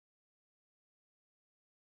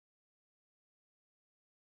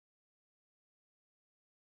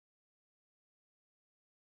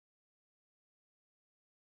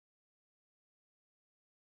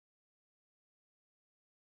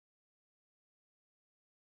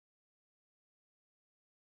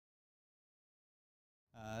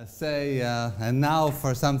And now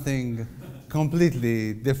for something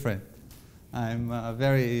completely different. I'm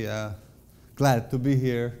very glad to be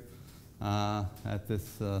here at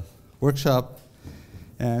this workshop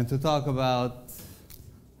and to talk about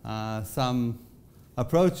some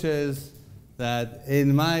approaches that,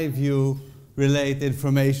 in my view, relate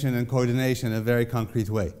information and coordination in a very concrete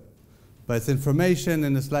way. But it's information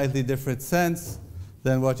in a slightly different sense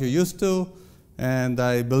than what you're used to, and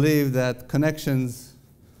I believe that connections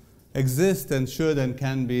exist and should and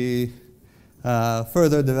can be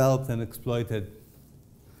further developed and exploited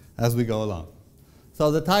as we go along. So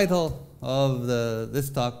the title of this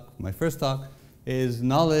talk, my first talk, is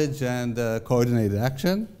Knowledge and Coordinated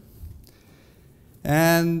Action.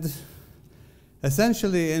 And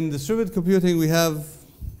essentially in distributed computing we have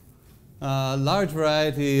a large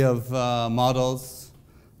variety of models.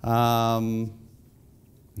 We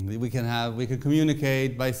can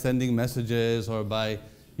communicate by sending messages or by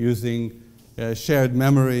using shared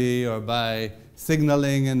memory or by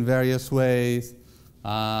signaling in various ways.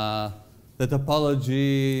 The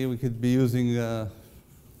topology, we could be using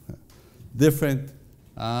different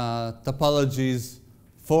topologies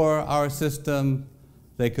for our system.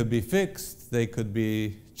 They could be fixed, they could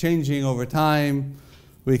be changing over time.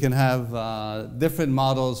 We can have different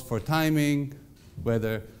models for timing,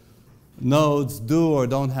 whether nodes do or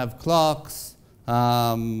don't have clocks,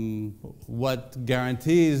 what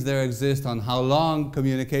guarantees there exist on how long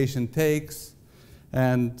communication takes,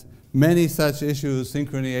 and many such issues,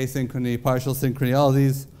 synchrony, asynchrony, partial synchrony, all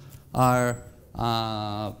these are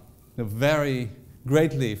vary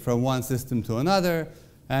greatly from one system to another.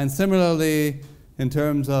 And similarly, in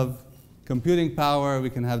terms of computing power, we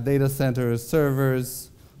can have data centers, servers,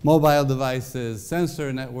 mobile devices,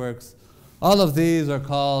 sensor networks. All of these are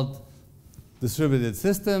called distributed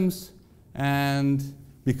systems, and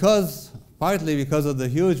partly because of the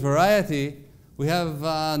huge variety, we have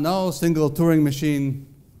no single Turing machine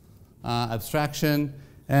abstraction,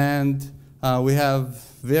 and we have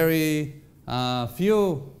very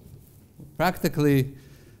few, practically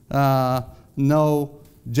no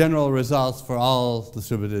general results for all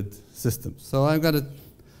distributed systems. So I'm going to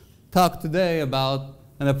talk today about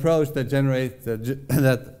an approach that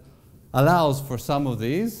that allows for some of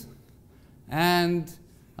these. And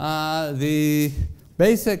the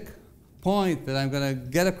basic point that I'm going to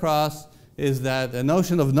get across is that the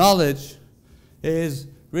notion of knowledge is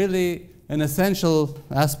really an essential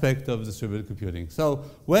aspect of distributed computing. So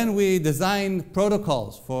when we design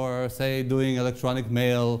protocols for, say, doing electronic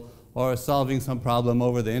mail or solving some problem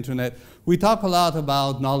over the internet, we talk a lot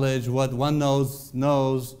about knowledge, what one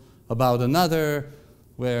knows about another,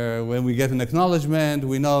 where when we get an acknowledgement,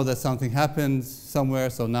 we know that something happens somewhere,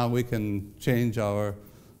 so now we can change our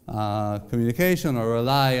communication or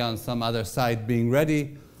rely on some other site being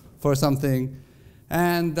ready for something.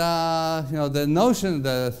 And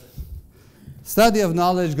the study of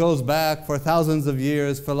knowledge goes back for thousands of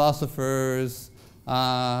years. Philosophers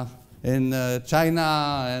in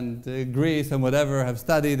China and Greece and whatever have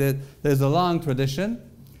studied it. There's a long tradition.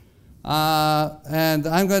 And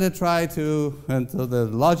I'm going to try to, so the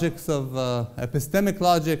logics of epistemic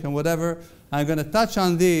logic and whatever, I'm going to touch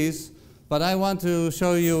on these, but I want to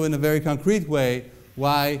show you in a very concrete way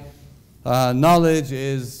why knowledge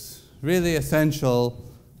is really essential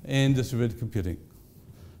in distributed computing.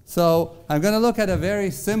 So I'm going to look at a very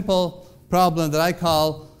simple problem that I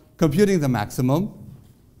call computing the maximum.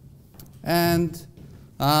 And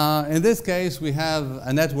in this case, we have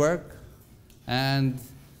a network, and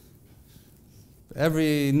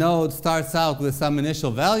every node starts out with some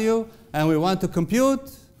initial value, and we want to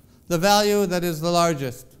compute the value that is the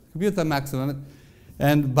largest, compute the maximum.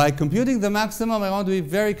 And by computing the maximum, I want to be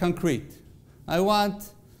very concrete. I want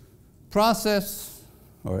process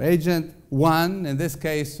or agent 1, in this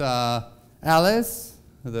case Alice,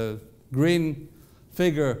 the green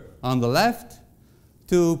figure on the left,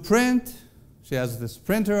 to print. She has this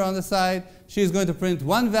printer on the side. She's going to print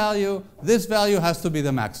one value. This value has to be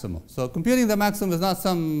the maximum. So computing the maximum is not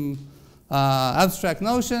some abstract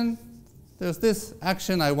notion. There's this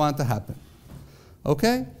action I want to happen.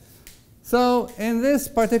 Okay? So in this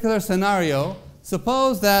particular scenario,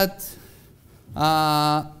 suppose that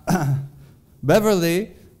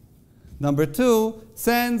Beverly, number 2,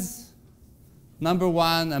 sends number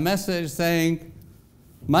 1 a message saying,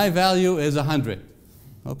 my value is 100.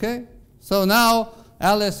 Okay? So now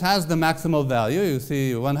Alice has the maximal value. You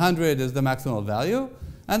see 100 is the maximal value.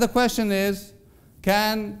 And the question is,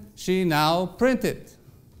 can she now print it?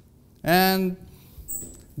 And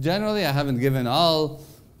generally, I haven't given all,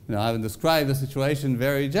 I haven't described the situation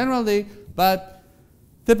very generally, but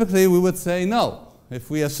typically we would say no. if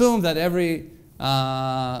we assume that every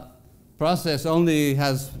process only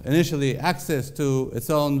has initially access to its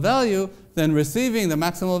own value, then receiving the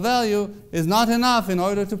maximal value is not enough in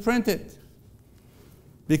order to print it.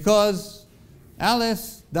 Because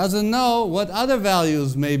Alice doesn't know what other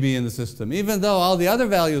values may be in the system, even though all the other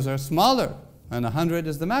values are smaller, and 100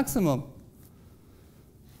 is the maximum.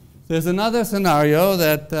 There's another scenario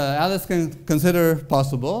that Alice can consider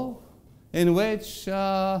possible, in which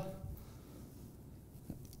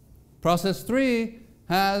process 3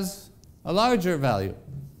 has a larger value.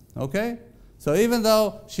 Okay? So even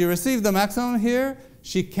though she received the maximum here,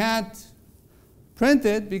 she can't print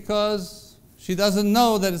it because she doesn't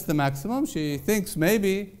know that it's the maximum. She thinks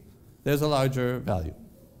maybe there's a larger value.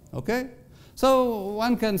 Okay? So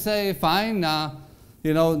one can say, fine, not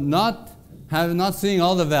seeing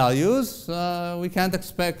all the values, we can't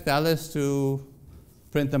expect Alice to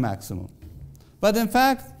print the maximum. But in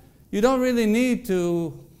fact, you don't really need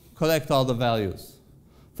to collect all the values.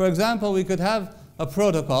 For example, we could have a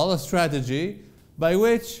protocol, a strategy, by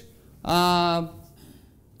which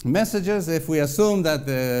messages, if we assume that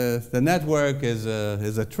the network is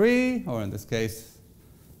a tree, or in this case,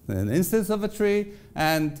 an instance of a tree,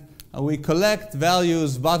 and we collect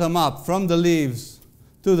values bottom up from the leaves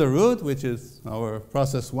to the root, which is our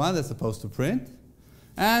process 1 that's supposed to print.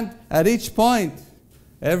 And at each point,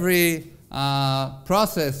 every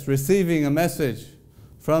process receiving a message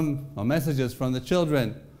or messages from the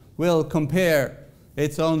children will compare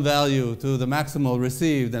its own value to the maximal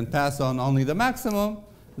received and pass on only the maximum.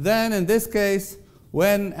 Then in this case,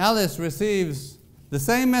 when Alice receives the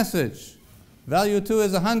same message, value 2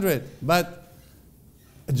 is 100, but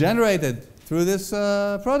generated through this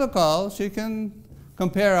protocol, she can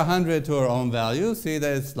compare 100 to her own value, see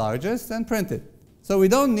that it's largest, and print it. So we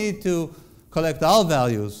don't need to collect all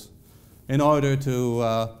values in order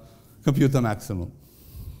to compute the maximum.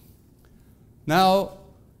 Now,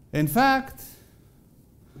 in fact,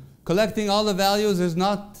 collecting all the values is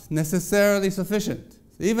not necessarily sufficient.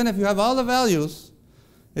 Even if you have all the values,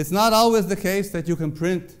 it's not always the case that you can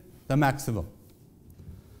print the maximum.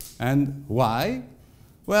 And why?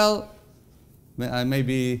 Well,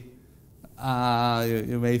 maybe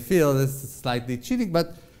you may feel this is slightly cheating,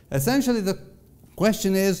 but essentially the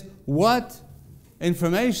question is, what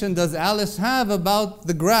information does Alice have about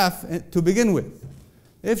the graph to begin with?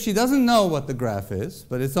 If she doesn't know what the graph is,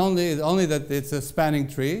 but it's only that it's a spanning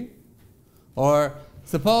tree, or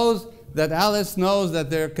suppose that Alice knows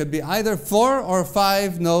that there could be either 4 or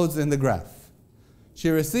 5 nodes in the graph. She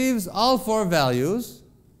receives all 4 values,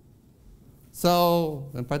 so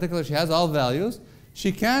in particular she has all values.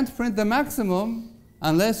 She can't print the maximum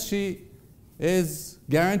unless she is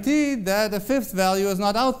guaranteed that a 5th value is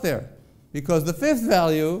not out there, because the 5th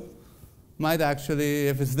value might actually,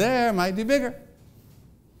 if it's there, might be bigger.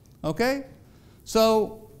 Okay?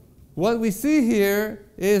 So what we see here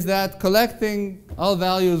is that collecting all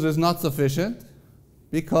values is not sufficient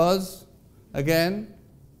because, again,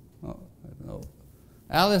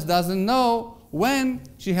 Alice doesn't know when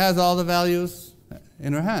she has all the values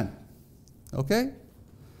in her hand. Okay?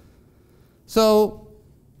 So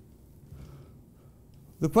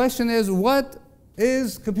the question is, what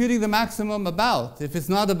is computing the maximum about if it's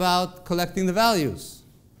not about collecting the values?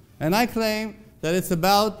 And I claim that it's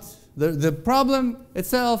about, the problem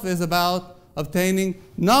itself is about obtaining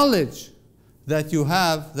knowledge that you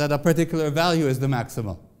have that a particular value is the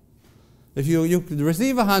maximum. If you could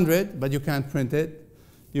receive 100, but you can't print it,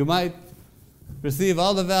 you might receive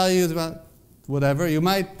all the values, about whatever. You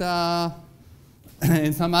might,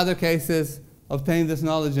 in some other cases, obtain this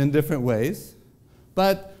knowledge in different ways.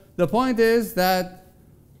 But the point is that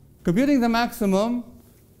computing the maximum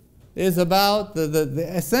is about, the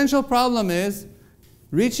essential problem is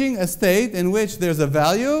reaching a state in which there's a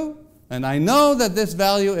value, and I know that this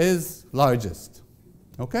value is largest.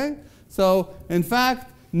 Okay? So, in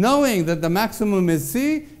fact, knowing that the maximum is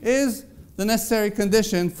C is the necessary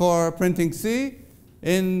condition for printing C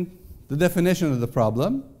in the definition of the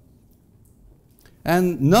problem.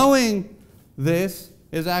 And knowing this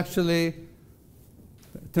is actually,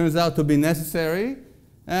 turns out to be necessary.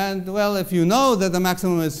 And, well, if you know that the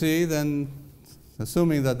maximum is C, then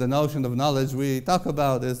assuming that the notion of knowledge we talk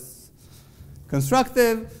about is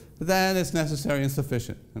constructive, then it's necessary and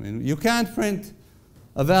sufficient. I mean, you can't print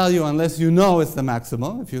a value unless you know it's the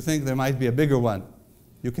maximum. If you think there might be a bigger one,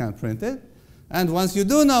 you can't print it. And once you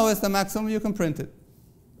do know it's the maximum, you can print it.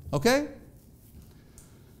 Okay?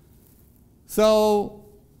 So,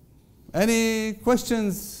 any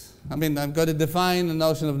questions? I mean, I'm going to define the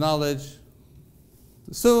notion of knowledge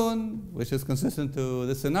soon, which is consistent to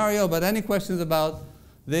this scenario, but any questions about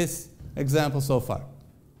this example so far?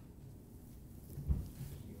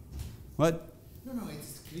 What? No,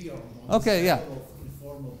 it's clear. Okay, yeah.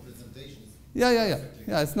 Informal presentations. Yeah.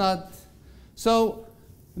 It's not. So,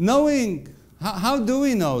 knowing, how do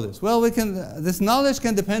we know this? Well, this knowledge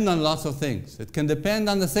can depend on lots of things. It can depend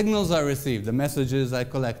on the signals I received, the messages I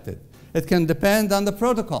collected. It can depend on the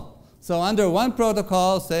protocol. So, under one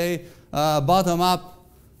protocol, say bottom up,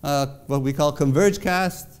 what we call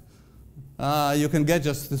convergecast, you can get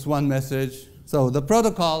just this one message. So, the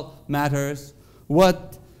protocol matters.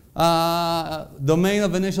 What domain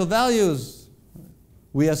of initial values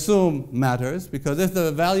we assume matters, because if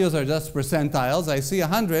the values are just percentiles, I see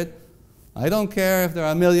 100, I don't care if there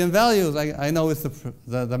are a million values, I know it's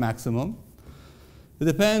the maximum. It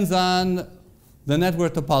depends on the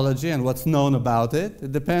network topology and what's known about it.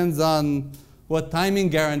 It depends on what timing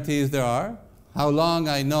guarantees there are, how long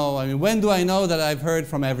I know, when do I know that I've heard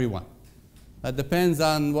from everyone? That depends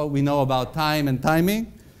on what we know about time and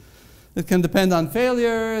timing. It can depend on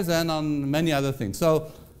failures and on many other things.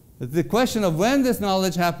 So the question of when this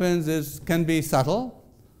knowledge happens can be subtle,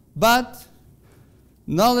 but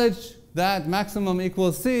knowledge that maximum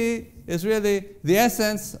equals C is really the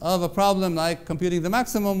essence of a problem like computing the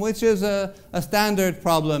maximum, which is a standard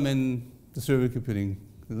problem in distributed computing.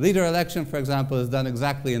 The leader election, for example, is done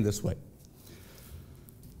exactly in this way.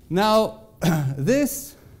 Now,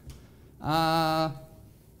 this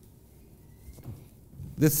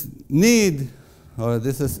need, or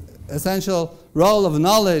this essential role of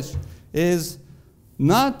knowledge is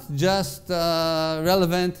not just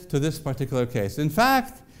relevant to this particular case. In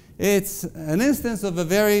fact, it's an instance of a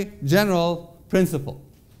very general principle.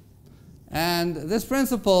 And this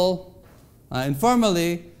principle,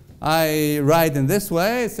 informally, I write in this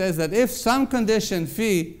way. It says that if some condition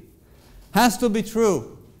phi has to be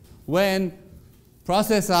true when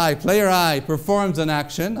process I, player I, performs an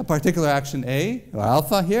action, a particular action A, or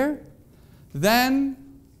alpha here, then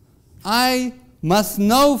I must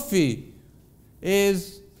know phi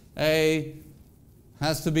has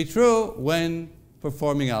to be true when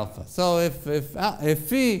performing alpha. So if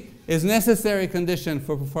phi is necessary condition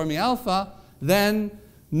for performing alpha, then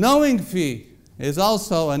knowing phi is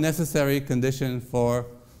also a necessary condition for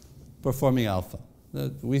performing alpha.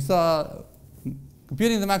 We saw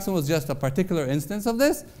computing the maximum was just a particular instance of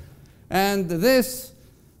this, and this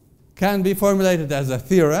can be formulated as a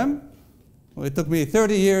theorem. It took me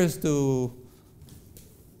 30 years to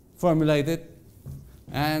formulate it,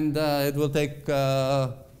 and it will take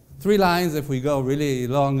 3 lines if we go really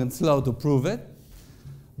long and slow to prove it,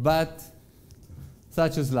 but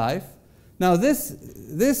such is life. Now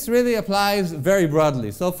this really applies very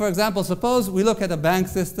broadly. So for example, suppose we look at a bank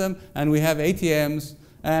system and we have ATMs,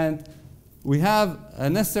 and we have a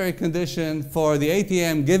necessary condition for the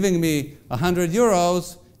ATM giving me 100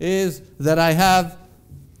 euros is that I have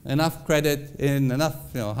enough credit in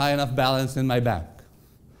enough, high enough balance in my bank.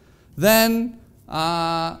 Then,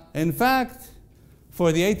 in fact,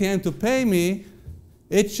 for the ATM to pay me,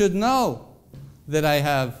 it should know that I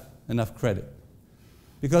have enough credit.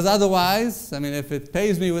 Because otherwise, if it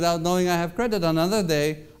pays me without knowing I have credit on another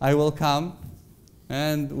day, I will come,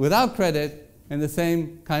 and without credit, in the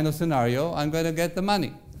same kind of scenario, I'm going to get the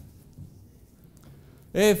money.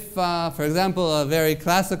 If, for example, a very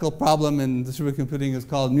classical problem in distributed computing is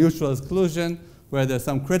called mutual exclusion, where there's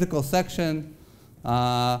some critical section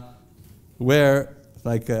where,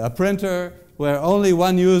 like a printer, where only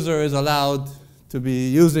one user is allowed to be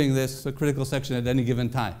using this critical section at any given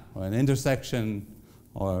time, or an intersection,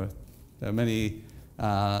 or there are many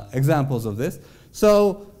examples of this.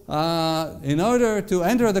 So in order to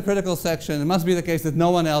enter the critical section, it must be the case that no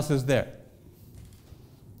one else is there.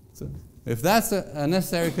 So if that's a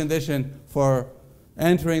necessary condition for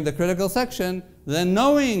entering the critical section, then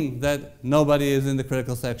knowing that nobody is in the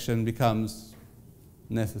critical section becomes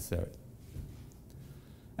necessary.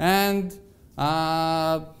 And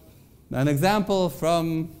an example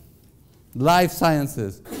from life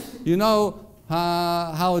sciences. You know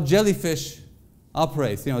how jellyfish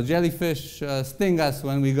operates. Jellyfish sting us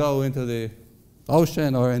when we go into the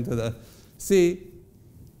ocean or into the sea.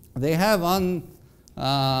 They have on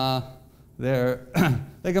their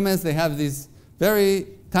ligaments, they have these very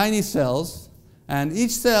tiny cells, and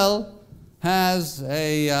each cell has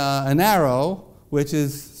an arrow which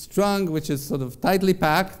is strung, which is sort of tightly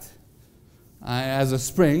packed as a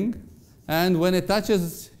spring, and when it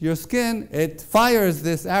touches your skin, it fires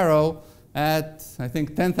this arrow at, I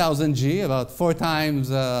think, 10,000 G, about 4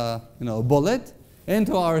 times a bullet,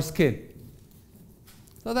 into our skin.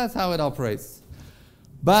 So that's how it operates.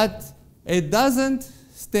 But it doesn't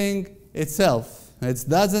sting itself. It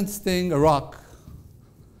doesn't sting a rock.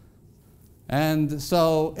 And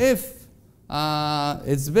so if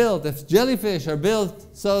it's built, if jellyfish are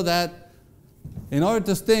built so that in order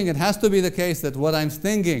to sting, it has to be the case that what I'm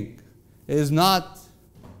stinging is not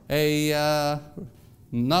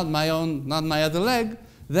not my other leg,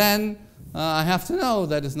 then I have to know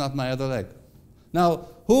that it's not my other leg. Now,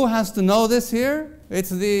 who has to know this here? It's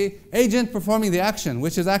the agent performing the action,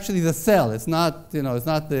 which is actually the cell. It's not, it's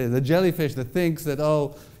not the jellyfish that thinks that,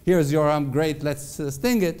 oh, here's Yoram, great, let's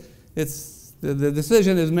sting it. It's the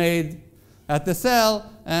decision is made at the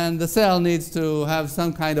cell, and the cell needs to have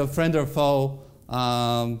some kind of friend or foe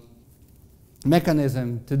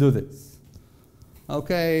mechanism to do this.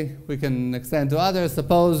 Okay, we can extend to others.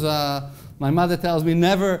 Suppose my mother tells me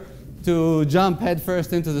never to jump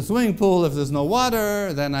headfirst into the swimming pool if there's no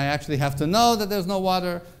water, then I actually have to know that there's no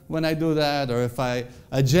water when I do that. Or if a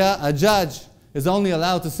judge is only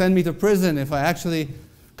allowed to send me to prison if I actually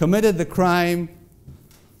committed the crime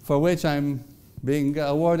for which I'm being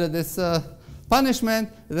awarded this punishment,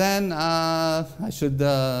 then I should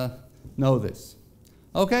know this.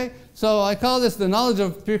 Okay, so I call this the knowledge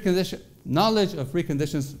of preconditions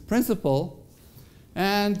principle,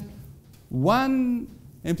 and one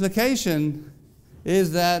implication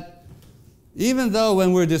is that even though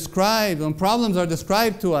when problems are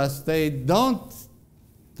described to us, they're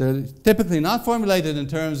typically not formulated in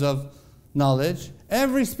terms of knowledge,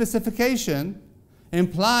 every specification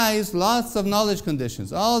implies lots of knowledge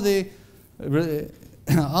conditions. All the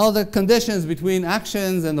conditions between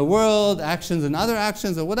actions and the world, actions and other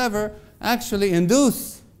actions or whatever, actually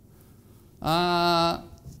induce knowledge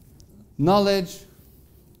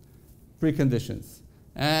preconditions.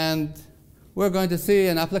 And we're going to see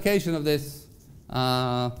an application of this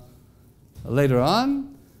later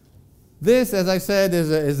on. This, as I said,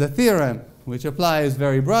 is a theorem which applies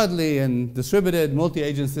very broadly in distributed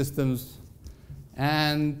multi-agent systems,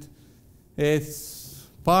 and it's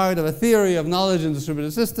part of a theory of knowledge in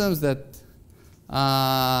distributed systems that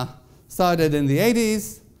started in the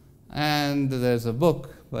 80s, and there's a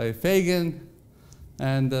book by Fagan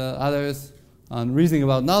and others on reasoning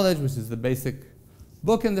about knowledge, which is the basic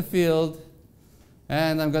book in the field,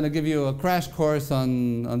 and I'm going to give you a crash course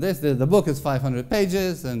on this. The book is 500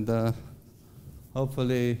 pages, and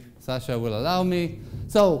hopefully Sasha will allow me.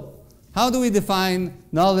 So how do we define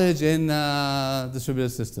knowledge in distributed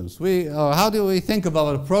systems? Or how do we think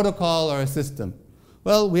about a protocol or a system?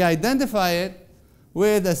 Well, we identify it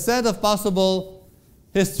with a set of possible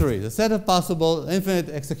histories, a set of possible infinite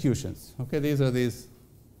executions. Okay,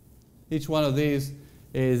 each one of these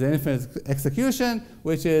is an infinite execution,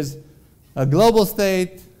 which is a global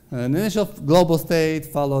state, an initial global state,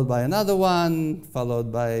 followed by another one,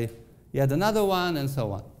 followed by yet another one, and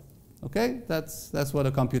so on. Okay, that's what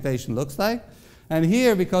a computation looks like. And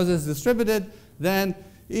here, because it's distributed, then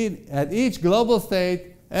at each global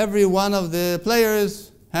state, every one of the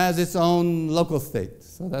players has its own local state.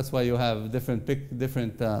 So that's why you have different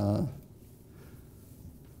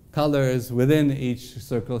colors within each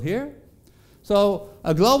circle here. So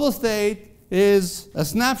a global state is a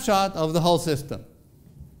snapshot of the whole system.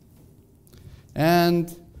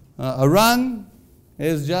 And a run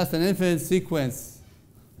is just an infinite sequence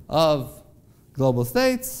of global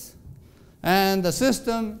states. And the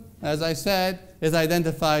system, as I said, is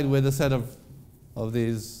identified with a set of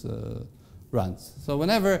these runs. So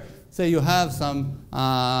whenever, say, you have some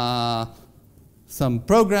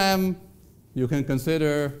program you can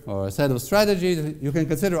consider, or a set of strategies, you can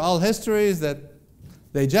consider all histories that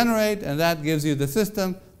they generate, and that gives you the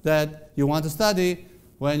system that you want to study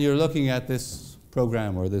when you're looking at this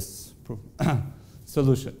program or this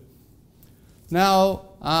solution. Now,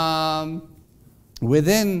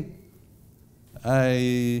 within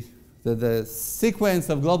the sequence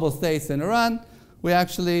of global states in a run, we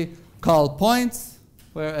actually call points,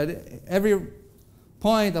 where at every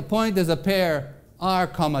point, a point is a pair r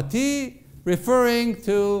comma t, referring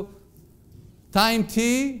to time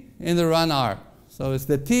t in the run r. So it's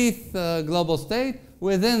the tth global state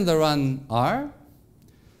within the run r.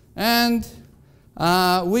 And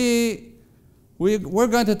we're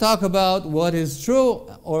going to talk about what is true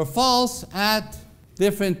or false at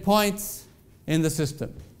different points in the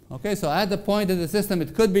system. Okay, so at the point in the system,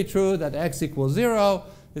 it could be true that x equals 0.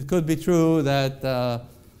 It could be true that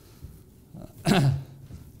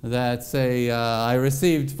that, say, I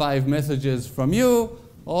received 5 messages from you,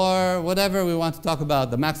 or whatever we want to talk about.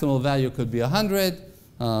 The maximal value could be 100.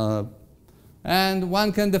 And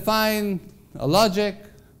one can define a logic.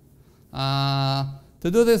 To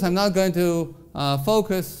do this, I'm not going to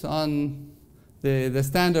focus on the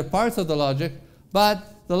standard parts of the logic, but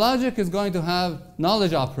the logic is going to have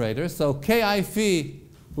knowledge operators. So ki phi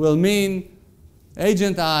will mean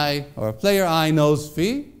agent I or player I knows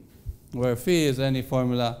phi, where phi is any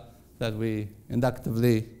formula that we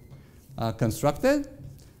inductively constructed.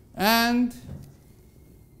 And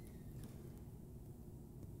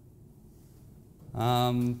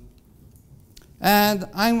I'm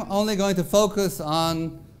only going to focus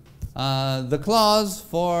on the clause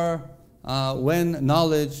for when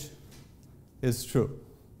knowledge is true.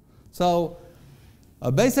 So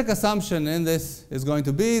a basic assumption in this is going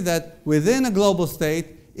to be that within a global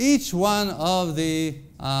state, each one of the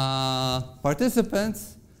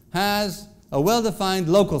participants has a well-defined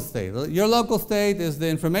local state. Your local state is the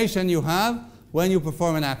information you have when you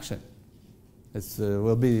perform an action. It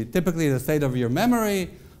will be typically the state of your memory,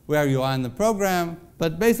 where you are in the program,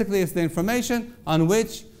 but basically it's the information on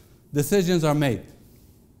which decisions are made.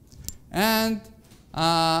 And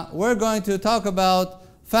we're going to talk about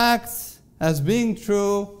facts as being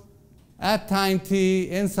true at time t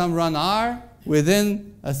in some run R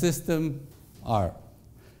within a system R.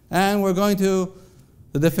 And we're going to,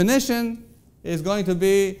 the definition is going to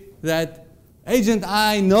be that agent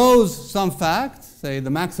I knows some fact, say the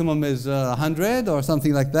maximum is 100 or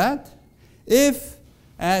something like that, if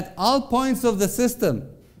at all points of the system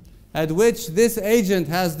at which this agent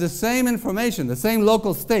has the same information, the same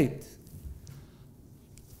local state,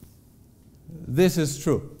 this is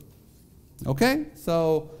true. Okay?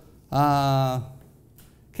 So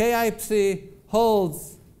Ki psi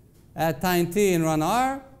holds at time t in run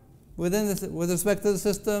R with respect to the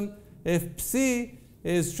system if psi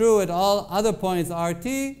is true at all other points rt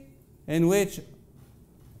in which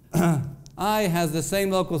I has the same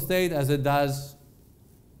local state as it does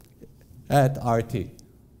at rt.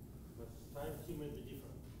 But time t may be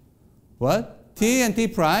different. What? T and t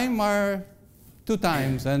prime are 2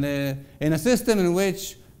 times, and in a system in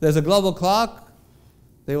which there's a global clock,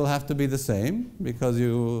 they will have to be the same because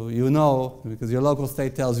you know, because your local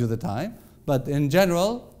state tells you the time. But in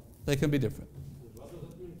general, they can be different. What does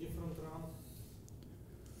it mean, different runs?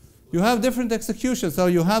 You have different executions. So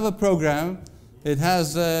you have a program. It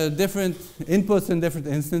has different inputs in different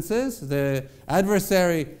instances. The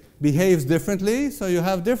adversary behaves differently, so you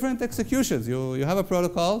have different executions. You have a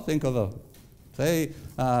protocol. Think of a, say,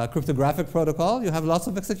 cryptographic protocol. You have lots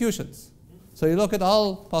of executions. So you look at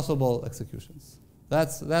all possible executions.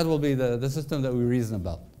 That will be the system that we reason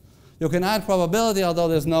about. You can add probability, although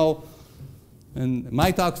there's no, in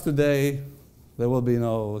my talks today, there will be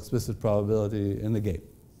no explicit probability in the game.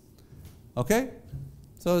 Okay?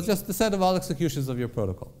 So it's just the set of all executions of your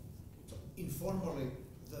protocol. So informally,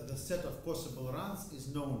 the set of possible runs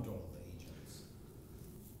is known to all the agents.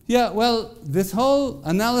 Yeah, well, this whole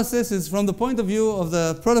analysis is from the point of view of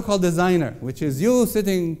the protocol designer, which is you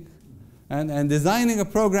sitting and designing a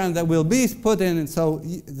program that will be put in. And so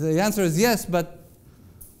the answer is yes, but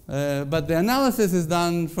the analysis is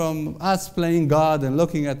done from us playing God and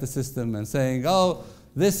looking at the system and saying, oh,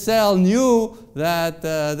 this cell knew that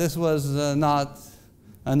this was not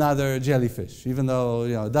another jellyfish, even though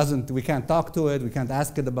it doesn't. We can't talk to it. We can't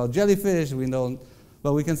ask it about jellyfish. We don't,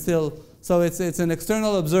 but we can still. So it's an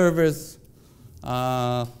external observer's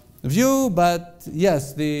view. But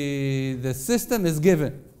yes, the system is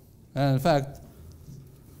given. And in fact,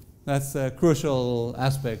 that's a crucial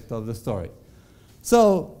aspect of the story.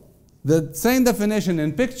 So the same definition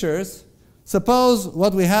in pictures. Suppose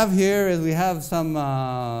what we have here is we have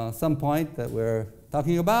some point that we're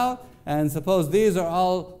talking about, and suppose these are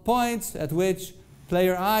all points at which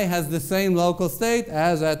player I has the same local state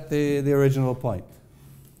as at the original point.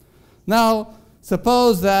 Now,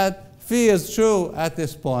 suppose that phi is true at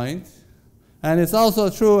this point, and it's also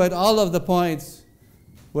true at all of the points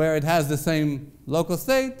where it has the same local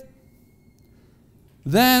state,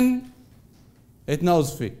 then it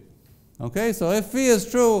knows phi. Okay, so if phi is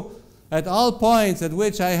true at all points at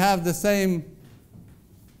which I have the same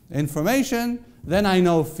information, then I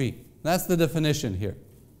know phi. That's the definition here.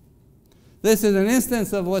 This is an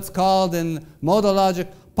instance of what's called in modal logic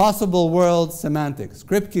possible world semantics,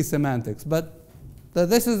 Kripke semantics, but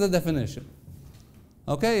this is the definition.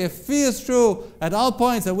 Okay, if phi is true at all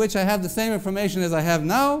points at which I have the same information as I have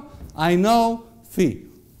now, I know phi.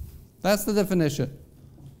 That's the definition.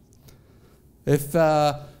 If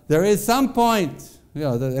there is some point,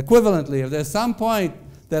 equivalently, if there's some point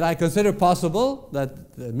that I consider possible,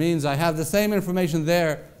 that means I have the same information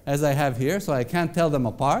there as I have here, so I can't tell them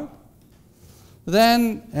apart,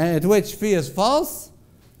 then at which phi is false,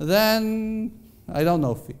 then I don't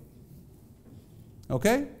know phi.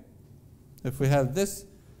 Okay? If we have this,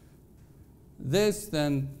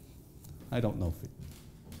 then I don't know phi.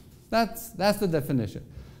 That's the definition.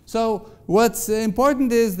 So what's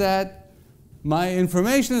important is that my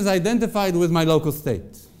information is identified with my local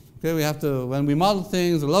state. Okay, we have to, when we model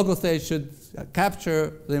things, the local state should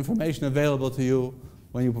capture the information available to you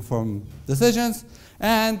when you perform decisions.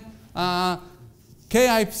 And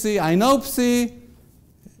ki psi, I know psi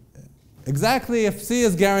exactly if psi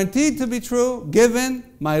is guaranteed to be true given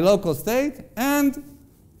my local state and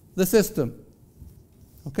the system.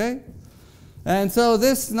 Okay? And so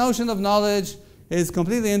this notion of knowledge is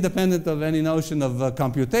completely independent of any notion of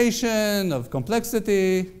computation, of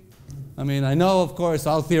complexity. I mean, I know, of course,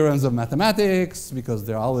 all theorems of mathematics because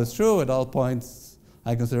they're always true at all points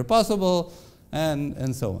I consider possible,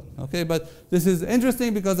 and so on. Okay, but this is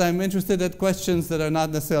interesting because I'm interested in questions that are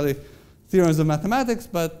not necessarily theorems of mathematics,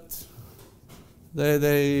 but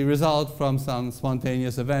they result from some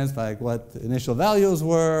spontaneous events like what initial values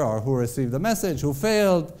were, or who received the message, who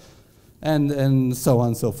failed, and so on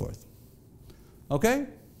and so forth. Okay?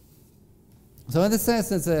 So in this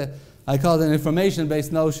sense, I call it an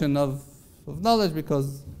information-based notion of knowledge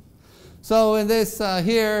because, so in this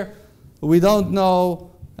here, we don't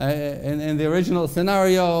know, in the original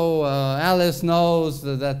scenario, Alice knows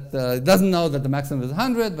that, doesn't know that the maximum is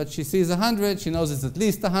 100, but she sees 100, she knows it's at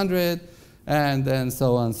least 100, and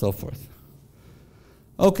so on and so forth.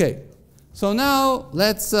 Okay, so now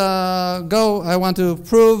let's go, I want to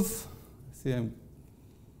prove, see,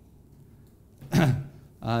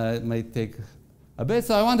 it may take a bit.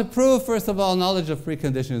 So I want to prove, first of all, knowledge of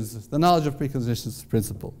preconditions, the knowledge of preconditions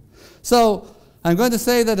principle. So I'm going to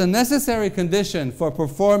say that a necessary condition for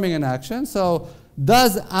performing an action, so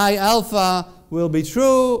does I alpha will be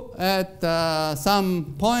true at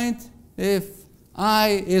some point if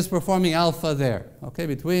I is performing alpha there. Okay,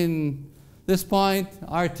 between this point,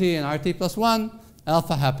 RT and RT plus 1,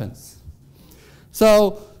 alpha happens.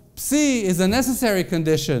 So psi is a necessary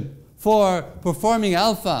condition for performing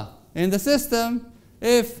alpha in the system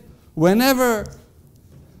if whenever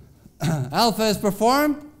alpha is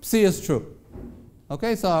performed, psi is true.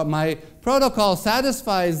 Okay, so my protocol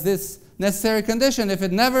satisfies this necessary condition if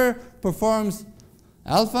it never performs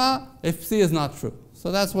alpha, if psi is not true.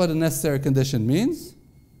 So that's what a necessary condition means.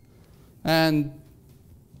 And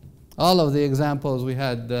all of the examples we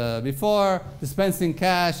had before, dispensing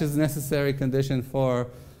cash is a necessary condition for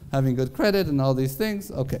having good credit and all these things.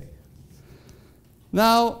 Okay.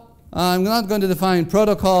 Now, I'm not going to define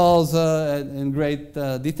protocols in great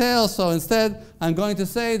detail, so instead I'm going to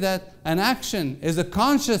say that an action is a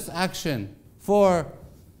conscious action for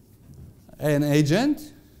an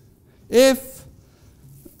agent if,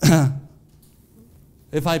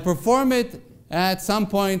 if I perform it at some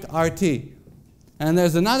point RT. And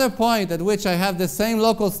there's another point at which I have the same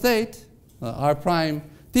local state, R prime,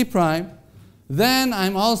 T prime, then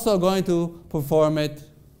I'm also going to perform it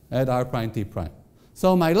at R prime, T prime.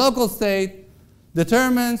 So my local state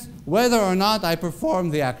determines whether or not I perform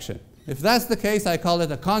the action. If that's the case, I call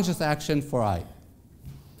it a conscious action for I.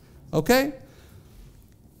 Okay?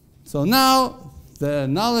 So now, the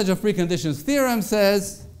knowledge of preconditions theorem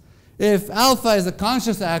says if alpha is a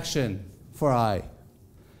conscious action for I,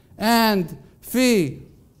 and phi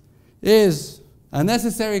is a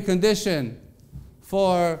necessary condition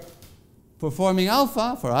for performing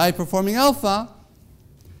alpha, for I performing alpha,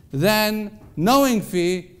 then knowing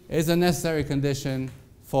phi is a necessary condition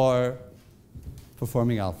for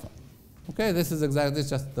performing alpha. Okay, this is exactly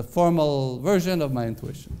just the formal version of my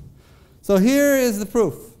intuition. So here is the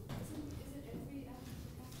proof. Is it every action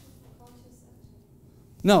conscious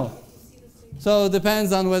action? No. So it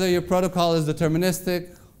depends on whether your protocol is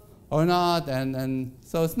deterministic or not, and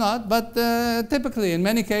so it's not. But typically, in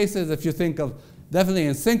many cases, if you think of definitely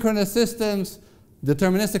in synchronous systems,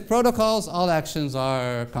 deterministic protocols, all actions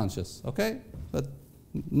are conscious, okay? But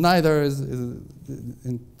neither is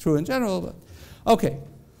true in general, but okay.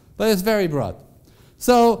 But it's very broad.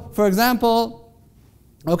 So, for example,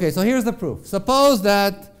 okay, so here's the proof. Suppose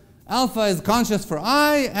that alpha is conscious for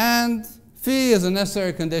I and phi is a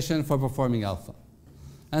necessary condition for performing alpha.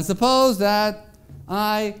 And suppose that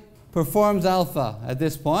I performs alpha at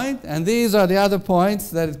this point, and these are the other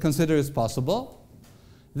points that it considers possible.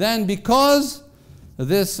 Then because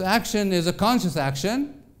this action is a conscious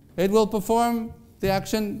action, it will perform the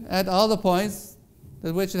action at all the points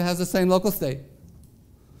at which it has the same local state.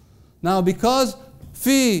 Now, because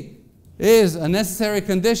phi is a necessary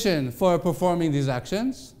condition for performing these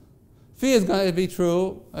actions, phi is going to be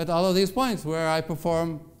true at all of these points where I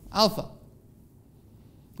perform alpha.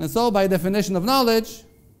 And so, by definition of knowledge,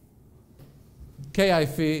 ki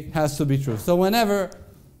phi has to be true. So whenever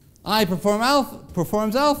I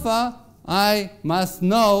performs alpha, I must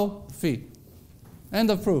know phi. End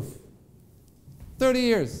of proof. 30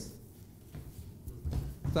 years.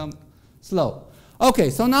 slow. Okay,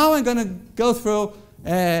 so now I'm going to go through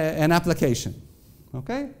an application.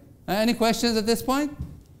 Okay? Any questions at this point?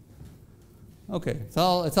 Okay, it's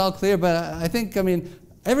all clear, but I think, I mean,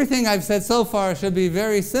 everything I've said so far should be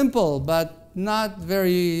very simple, but not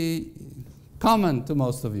very common to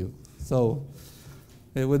most of you. So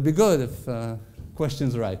it would be good if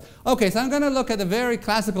questions arise. Okay, so I'm going to look at a very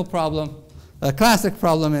classical problem, a classical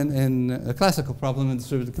problem in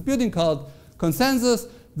distributed computing called consensus.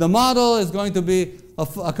 The model is going to be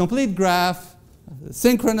a complete graph,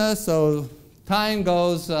 synchronous, so time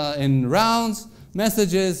goes in rounds.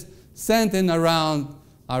 Messages sent in a round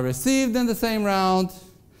are received in the same round.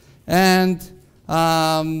 And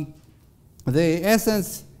the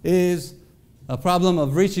essence is a problem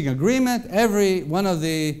of reaching agreement. Every one of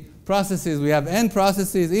the processes, we have n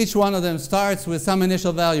processes, each one of them starts with some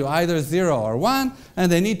initial value, either 0 or 1, and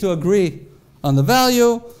they need to agree on the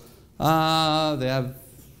value. They have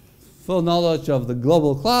full knowledge of the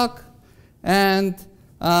global clock, and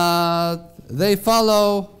they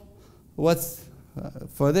follow what's,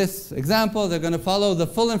 for this example, they're going to follow the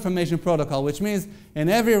full information protocol, which means in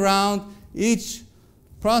every round, each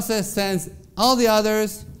process sends all the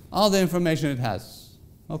others all the information it has.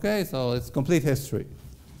 Okay, so it's complete history. Okay,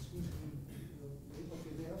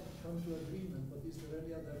 they have to come to agreement, but is there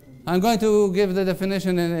any other condition? I'm going to give the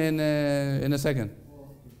definition in a second.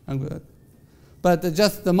 I'm good. But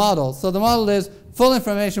just the model. So the model is full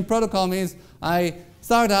information protocol means I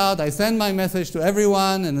start out, I send my message to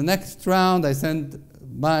everyone. In the next round, I send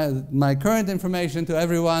my current information to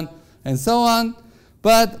everyone, and so on.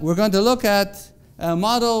 But we're going to look at a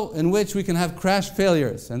model in which we can have crash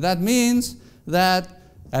failures. And that means that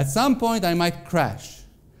at some point I might crash.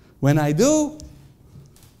 When I do,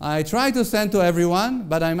 I try to send to everyone,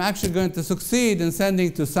 but I'm actually going to succeed in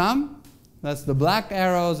sending to some. That's the black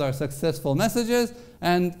arrows are successful messages.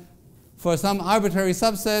 And for some arbitrary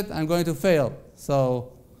subset, I'm going to fail.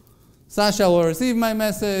 So Sasha will receive my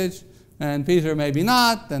message, and Peter maybe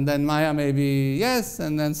not, and then Maya maybe yes,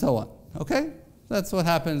 and then so on. Okay? That's what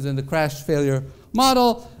happens in the crash failure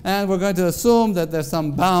model. And we're going to assume that there's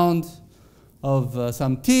some bound of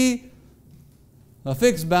some t, a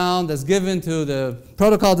fixed bound that's given to the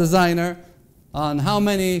protocol designer on how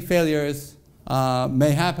many failures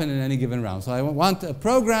may happen in any given round. So I want a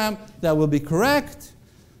program that will be correct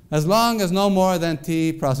as long as no more than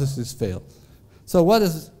t processes fail. So what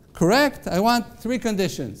is correct? I want three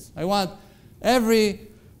conditions. I want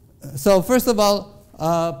so first of all,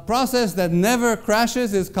 a process that never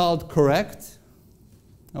crashes is called correct.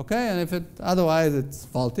 Okay, and if otherwise it's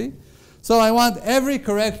faulty. So I want every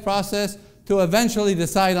correct process to eventually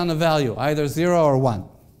decide on a value, either 0 or 1.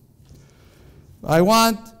 I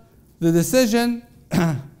want the decision,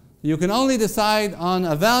 you can only decide on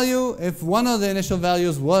a value if one of the initial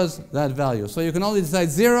values was that value. So you can only decide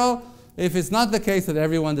 0 if it's not the case that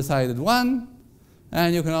everyone decided 1,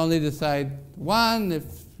 and you can only decide 1 if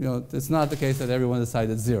it's not the case that everyone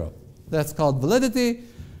decided 0. That's called validity.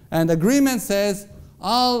 And agreement says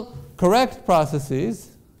all correct processes,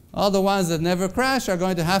 all the ones that never crash, are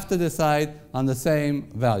going to have to decide on the same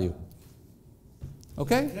value.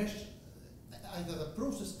 Okay? Crash, either the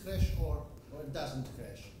process crash or it doesn't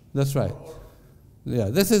crash. That's right. Yeah,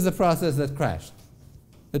 this is the process that crashed.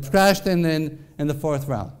 It crashed in the fourth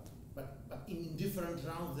round. But in different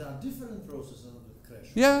rounds, there are different processes that crash.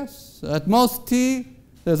 Yes, at most t,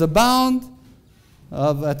 there's a bound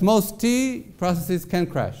of at most t, processes can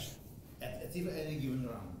crash. At any given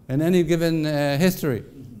round. In any given history.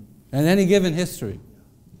 In any given history.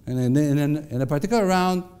 And in a particular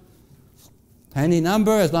round, any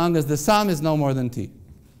number as long as the sum is no more than t.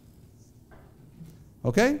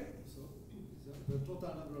 Okay? So the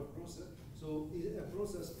total number of processes. So a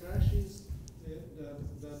process crashes,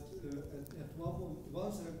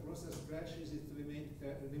 once a process crashes, it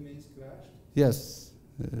remains crashed? Yes.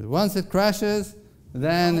 Once it crashes,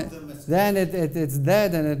 then it's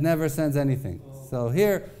dead and it never sends anything. Oh. So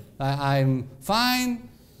here, I'm fine,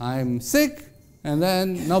 I'm sick, and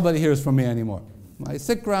then nobody hears from me anymore. My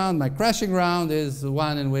sick round, my crashing round is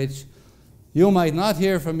one in which you might not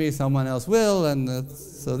hear from me, someone else will, and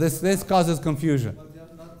so this causes confusion. But they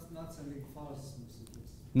are not sending false messages?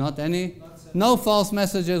 Not any? Not sending No false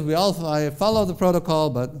messages. I follow the protocol,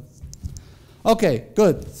 but... Okay,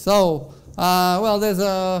 good. So, well, there's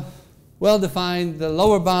a well-defined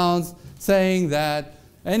lower bounds saying that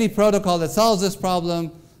any protocol that solves this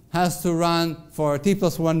problem has to run for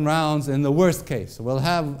t+1 rounds in the worst case. We'll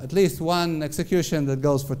have at least one execution that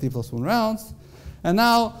goes for t+1 rounds. And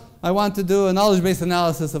now I want to do a knowledge-based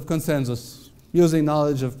analysis of consensus using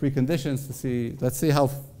knowledge of preconditions to see, let's see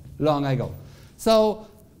how long I go. So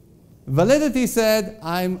validity said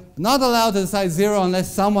I'm not allowed to decide 0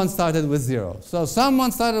 unless someone started with 0. So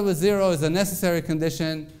someone started with 0 is a necessary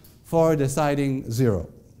condition for deciding 0.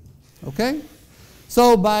 Okay?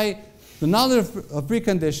 So by the knowledge of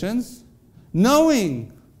preconditions,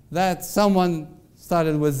 knowing that someone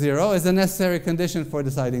started with 0 is a necessary condition for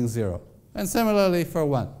deciding 0. And similarly for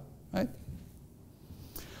 1. Right?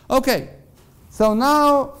 Okay. So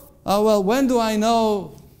now, well, when do I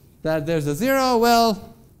know that there's a 0?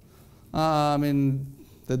 Well, I mean,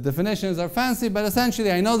 the definitions are fancy, but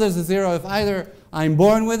essentially I know there's a 0 if either I'm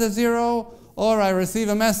born with a 0 or I receive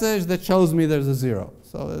a message that shows me there's a 0.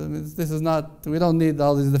 So this is not, we don't need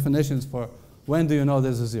all these definitions for when do you know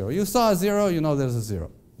there's a 0. You saw a 0, you know there's a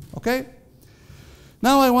 0. Okay?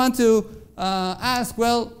 Now I want to ask,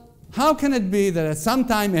 well, how can it be that at some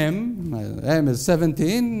time m is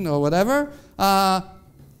 17 or whatever,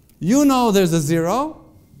 you know there's a 0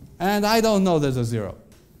 and I don't know there's a 0?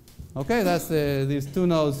 Okay, that's these two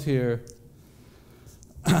nodes here.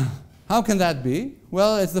 How can that be?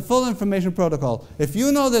 Well, it's the full information protocol. If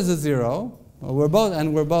you know there's a 0, we're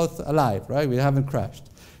both alive, right? We haven't crashed.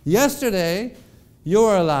 Yesterday, you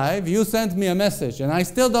were alive, you sent me a message, and I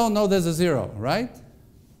still don't know there's a 0, right?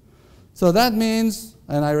 So that means,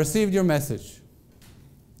 and I received your message.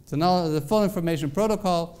 So now the full information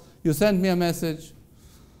protocol, you sent me a message,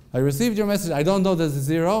 I received your message, I don't know there's a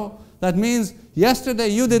 0. That means yesterday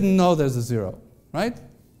you didn't know there's a 0, right?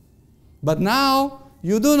 But now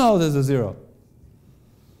you do know there's a 0.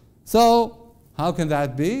 So how can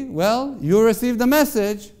that be? Well, you received a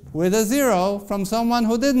message with a 0 from someone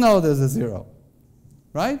who did know there's a 0,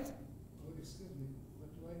 right? Excuse me, but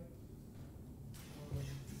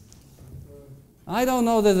why? I don't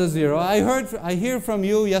know there's a 0. I hear from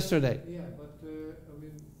you yesterday. Yeah, but I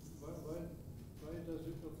mean, why does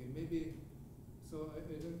it? Okay, maybe. So I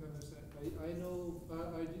don't understand. I know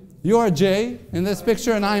I didn't. You are J in this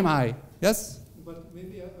picture, and I'm I. Yes. But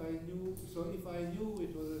maybe I knew. So if I knew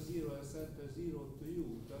it was a 0, I sent a 0 to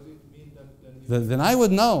you. Does it mean that then? Then I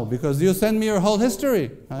would know because you send me your whole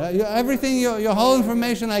history, everything, your whole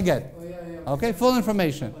information I get. Oh yeah. Okay, full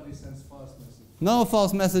information. Somebody sends false message. No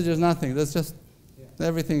false messages, nothing. That's just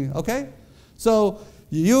everything. Okay. So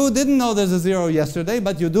you didn't know there's a 0 yesterday,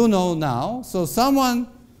 but you do know now. So someone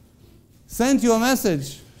sent you a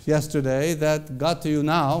message yesterday that got to you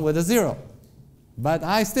now with a 0. But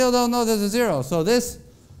I still don't know there's a 0. So this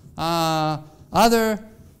other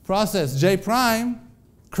process, J prime,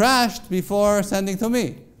 crashed before sending to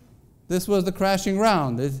me. This was the crashing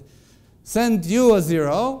round. It sent you a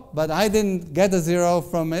 0, but I didn't get a 0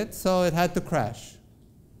 from it, so it had to crash.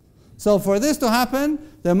 So for this to happen,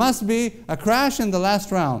 there must be a crash in the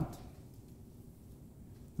last round.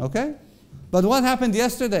 Okay? But what happened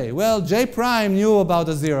yesterday? Well, J prime knew about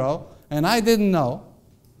a 0, and I didn't know.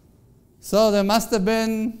 So there must have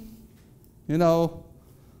been,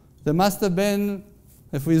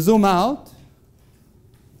 if we zoom out,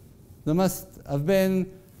 there must have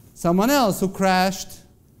been someone else who crashed,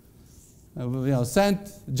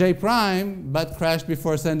 sent J prime, but crashed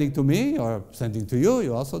before sending to me, or sending to you.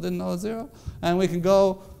 You also didn't know a 0. And we can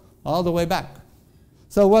go all the way back.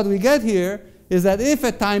 So what we get here is that if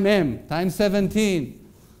at time m, time 17,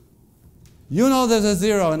 you know there's a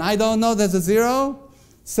 0 and I don't know there's a 0,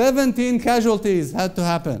 17 casualties had to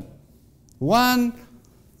happen. One,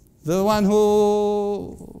 the one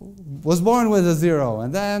who was born with a 0,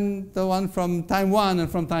 and then the one from time 1 and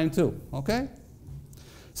from time 2. Okay?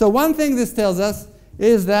 So one thing this tells us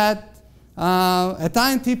is that at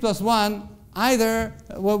time t plus 1,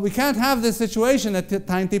 we can't have this situation at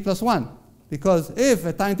time t plus 1. Because if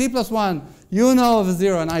at time t plus 1 you know of a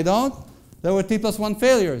 0 and I don't, there were t plus 1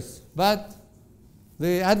 failures. But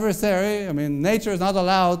the adversary, nature is not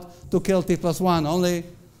allowed to kill t plus 1, only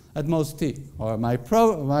at most t. Or my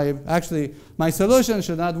solution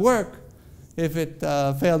should not work if it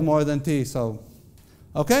failed more than t. So,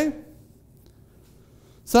 okay?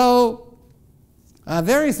 So, a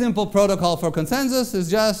very simple protocol for consensus is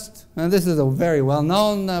just, and this is a very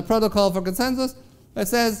well-known protocol for consensus, it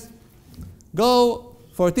says, go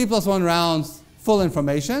for t plus 1 rounds, full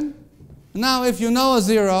information. Now, if you know a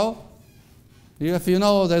 0, if you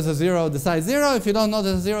know there's a 0, decide 0. If you don't know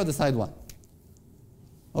there's a 0, decide 1.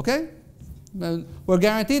 Okay? We're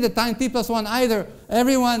guaranteed at time t plus 1, either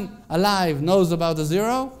everyone alive knows about the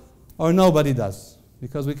 0, or nobody does,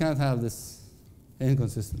 because we can't have this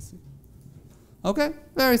inconsistency. Okay?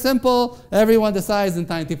 Very simple. Everyone decides in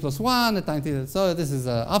time t plus 1, at time t. So this is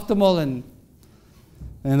optimal in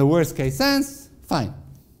the worst case sense. Fine.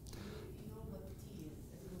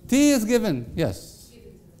 T is given, yes.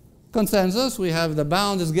 consensus. We have the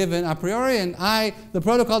bound is given a priori, and the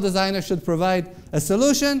protocol designer, should provide a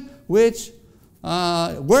solution which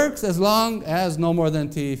works as long as no more than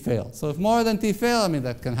t fail. So if more than t fail, I mean,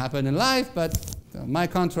 that can happen in life, but my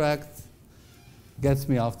contract gets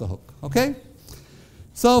me off the hook. Okay?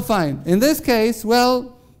 So fine. In this case,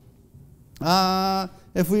 well,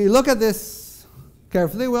 if we look at this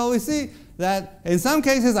carefully, well, we see that in some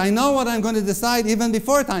cases I know what I'm going to decide even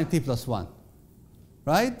before time t plus 1.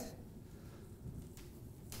 Right?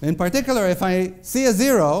 In particular, if I see a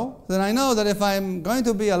 0, then I know that if I'm going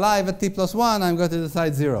to be alive at t plus 1, I'm going to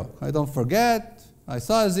decide 0. I don't forget. I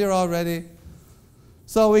saw a 0 already.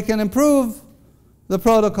 So we can improve the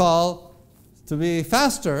protocol to be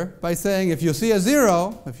faster by saying if you see a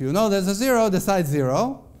 0, if you know there's a 0, decide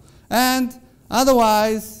 0. And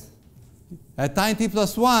otherwise, at time t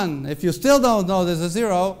plus 1, if you still don't know there's a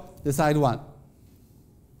 0, decide 1.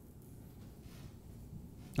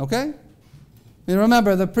 Okay? And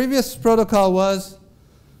remember, the previous protocol was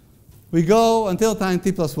we go until time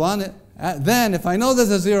t plus 1. Then, if I know there's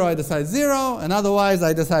a 0, I decide 0, and otherwise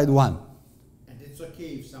I decide 1. And it's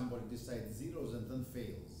okay if somebody decides zeros and then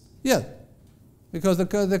fails. Yeah. Because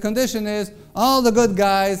the condition is all the good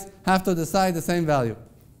guys have to decide the same value.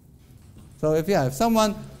 So if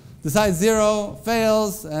someone decides 0,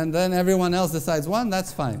 fails, and then everyone else decides 1,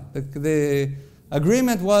 that's fine. The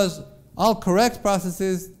agreement was all correct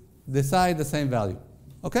processes decide the same value.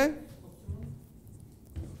 Okay?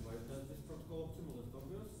 Why is this protocol optimal? It's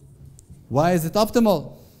obvious. Why is it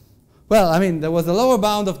optimal? Well, I mean, there was a lower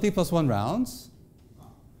bound of t plus 1 rounds.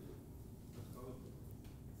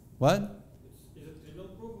 What? Is it trivial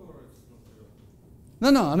proof or it's not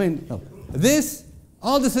trivial? No, I mean, no.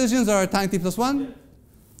 All decisions are at time t plus 1. Yeah.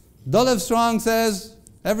 Dolev Strong says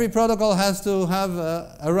every protocol has to have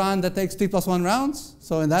a run that takes t plus 1 rounds.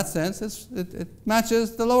 So in that sense, it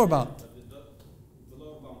matches the lower bound. But is the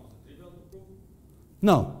lower bound trivial to prove?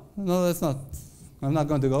 No, that's not. I'm not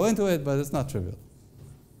going to go into it, but it's not trivial.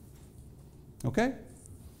 Okay?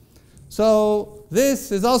 So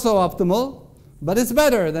this is also optimal, but it's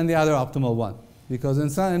better than the other optimal one. Because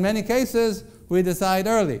in many cases, we decide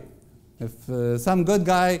early. If some good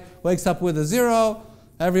guy wakes up with a 0,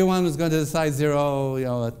 everyone is going to decide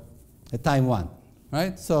 0 at time 1.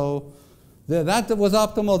 Right? So that was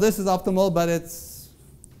optimal, this is optimal, but it's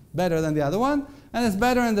better than the other one. And it's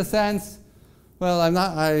better in the sense, well,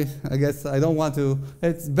 I guess I don't want to,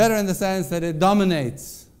 it's better in the sense that it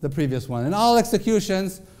dominates the previous one. In all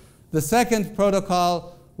executions, the second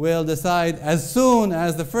protocol will decide as soon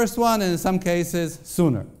as the first one, and in some cases,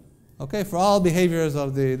 sooner. Okay, for all behaviors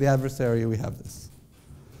of the adversary, we have this.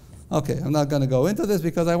 Okay, I'm not going to go into this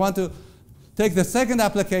because I want to take the second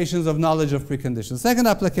applications of knowledge of preconditions. Second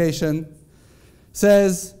application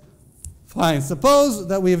says, fine, suppose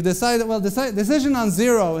that we've decided, well, decision on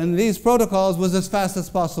 0 in these protocols was as fast as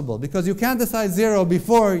possible because you can't decide 0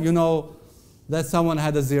 before you know that someone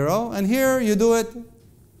had a 0, and here you do it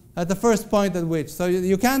at the first point at which. So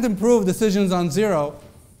you can't improve decisions on 0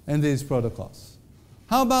 in these protocols.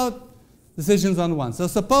 How about decisions on 1? So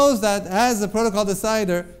suppose that as a protocol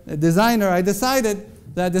designer, I decided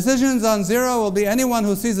that decisions on 0 will be anyone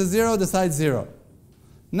who sees a 0 decides 0.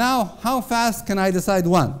 Now, how fast can I decide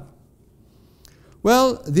 1?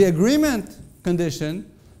 Well, the agreement condition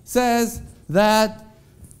says that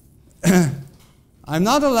I'm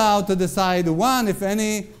not allowed to decide 1 if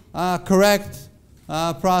any correct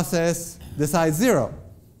process decides 0.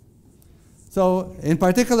 So, in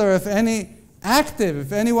particular, if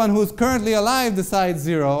anyone who's currently alive decides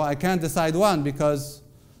 0, I can't decide 1 because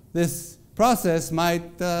this process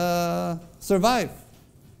might survive.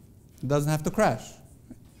 It doesn't have to crash.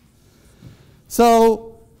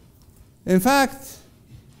 So, in fact,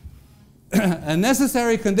 a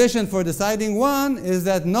necessary condition for deciding 1 is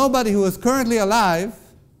that nobody who is currently alive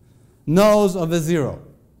knows of a 0.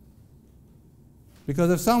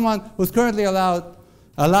 Because if someone who's currently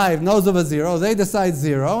alive knows of a 0, they decide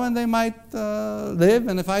 0 and they might live.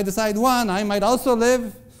 And if I decide 1, I might also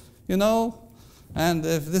live, and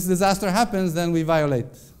if this disaster happens, then we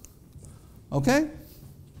violate. Okay?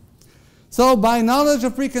 So by knowledge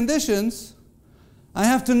of preconditions, I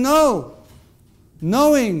have to know.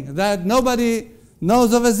 Knowing that nobody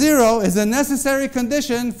knows of a 0 is a necessary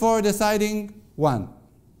condition for deciding 1.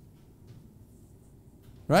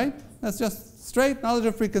 Right? That's just straight knowledge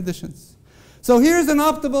of preconditions. So here's an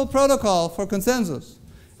optimal protocol for consensus.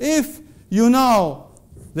 If you know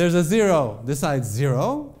there's a 0, decide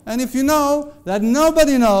 0. And if you know that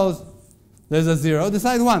nobody knows there's a 0,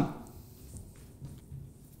 decide 1.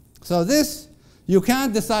 So this, you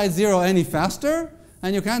can't decide 0 any faster.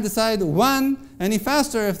 and you can't decide 1 any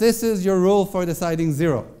faster if this is your rule for deciding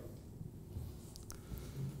 0.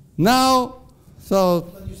 Now, so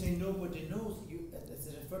When you say nobody knows, it's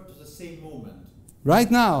referred to the same moment. right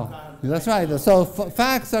now, that's right. So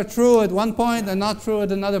facts are true at one point and not true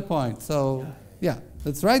at another point. So yeah,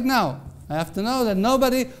 it's right now. I have to know that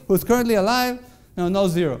nobody who's currently alive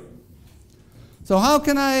knows 0. So how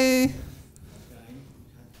can I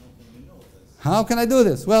do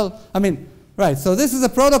this? Well, I mean, right, so this is a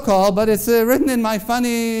protocol, but it's written in my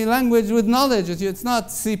funny language with knowledge. It's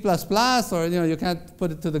not C++, or you can't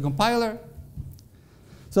put it to the compiler.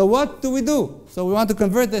 So what do we do? So we want to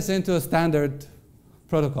convert this into a standard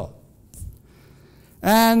protocol.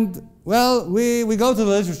 And, well, we go to the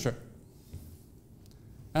literature.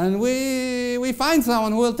 And we find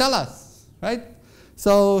someone who will tell us, right?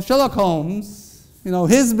 So Sherlock Holmes,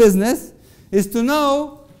 his business is to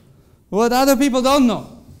know what other people don't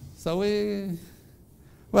know. So he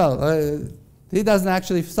doesn't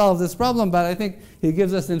actually solve this problem, but I think he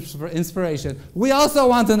gives us inspiration. We also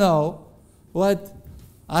want to know what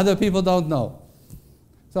other people don't know.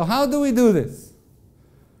 So how do we do this?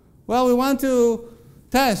 Well, we want to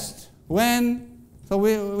test when. So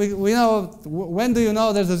we know, when do you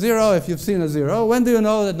know there's a 0 if you've seen a 0? When do you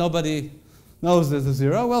know that nobody knows there's a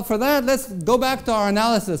 0? Well, for that, let's go back to our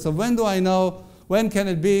analysis of when do I know, when can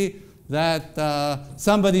it be that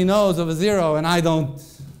somebody knows of a 0 and I don't.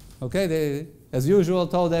 Okay, they, as usual,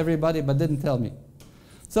 told everybody but didn't tell me.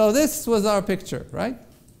 So this was our picture, right?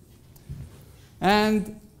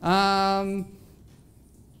 And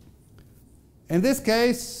in this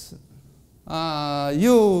case,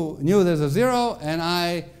 you knew there's a 0 and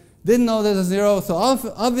I didn't know there's a 0. So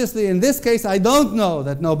obviously in this case I don't know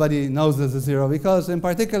that nobody knows there's a 0, because in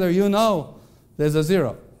particular you know there's a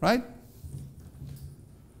 0, right?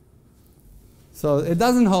 So it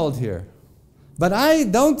doesn't hold here. But I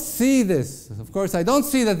don't see this. Of course, I don't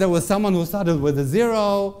see that there was someone who started with a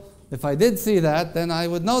 0. If I did see that, then I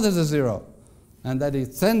would know there's a 0 and that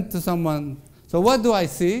it's sent to someone. So what do I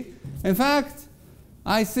see? In fact,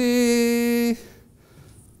 I see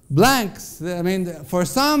blanks. I mean, for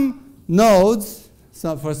some nodes,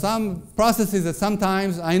 so for some processes that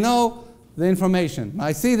sometimes I know the information.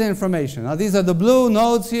 I see the information. Now these are the blue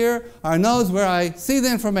nodes here, are nodes where I see the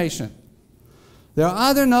information. There are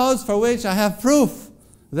other nodes for which I have proof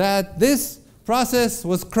that this process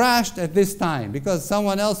was crashed at this time because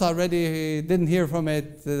someone else already didn't hear from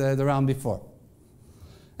it the round before.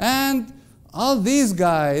 And all these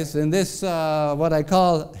guys in this, what I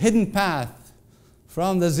call hidden path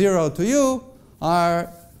from the 0 to you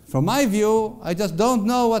are, from my view, I just don't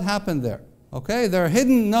know what happened there. Okay? They're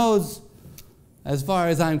hidden nodes as far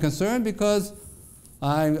as I'm concerned because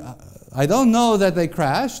I don't know that they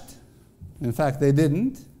crashed. In fact, they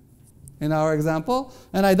didn't in our example.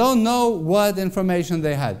 And I don't know what information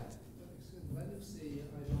they had. When you say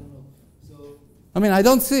I don't know, so... I mean, I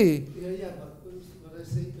don't see. Yeah, but I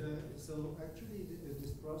say, so actually this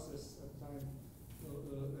process at time,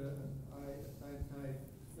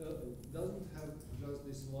 doesn't have just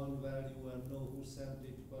this one value and know who sent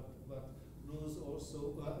it, but knows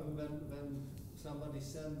also when somebody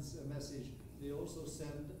sends a message, they also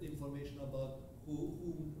send information about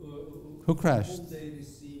who crashed, whom they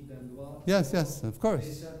received and what. Yes, yes, of course.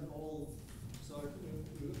 They send all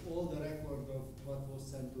the record of what was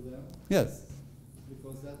sent to them. Yes.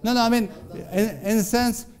 Because that No, I mean, in a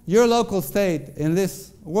sense, your local state in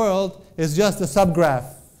this world is just a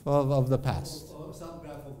subgraph of the past.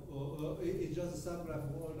 It's just a subgraph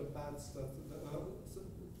of all the paths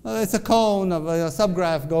It's a cone of a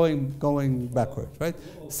subgraph going backwards, right?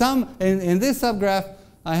 In this subgraph,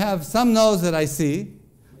 I have some nodes that I see.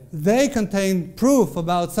 They contain proof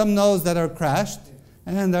about some nodes that are crashed,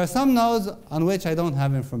 and there are some nodes on which I don't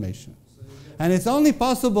have information. And it's only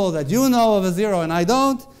possible that you know of a 0 and I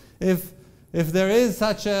don't if there is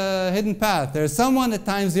such a hidden path. There's someone at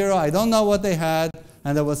time 0, I don't know what they had,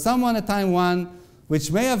 and there was someone at time 1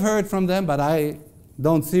 which may have heard from them, but I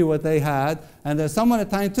don't see what they had, and there's someone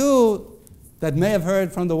at time 2 that may have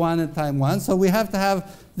heard from the one at time 1. So we have to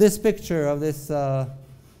have this picture of this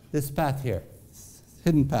path here,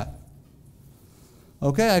 hidden path.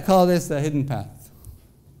 Okay, I call this a hidden path.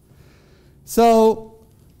 So,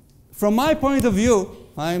 from my point of view,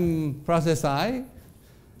 I'm process I.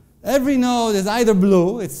 Every node is either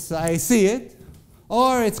blue, I see it,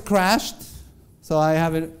 or it's crashed. So I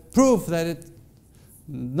have proof that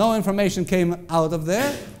no information came out of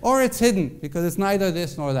there, or it's hidden because it's neither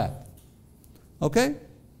this nor that. Okay?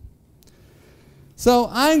 So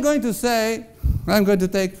I'm going to say, I'm going to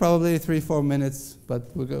take probably 3-4 minutes,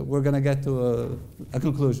 but we're going to get to a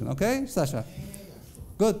conclusion. Okay, Sasha?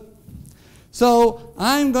 Good. So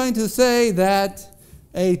I'm going to say that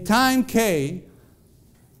a time k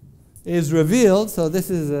is revealed. So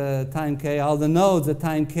this is a time k, all the nodes at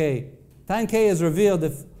time k. Time k is revealed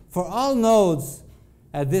if for all nodes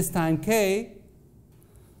at this time k,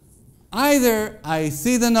 either I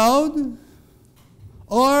see the node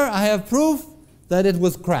or I have proof that it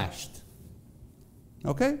was crashed.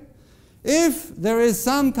 Okay? If there is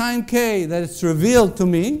some time k that is revealed to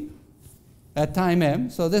me at time m,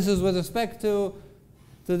 so this is with respect to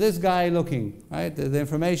this guy looking, right? The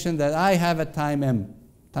information that I have at time m,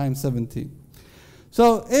 time 17.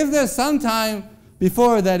 So if there's some time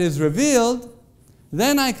before that is revealed,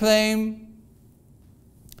 then I claim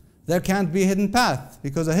there can't be a hidden path,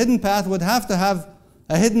 because a hidden path would have to have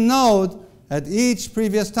a hidden node at each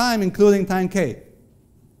previous time, including time k.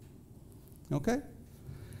 Okay?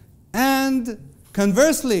 And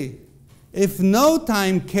conversely, if no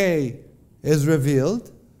time k is revealed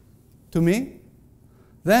to me,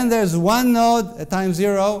 then there's one node at time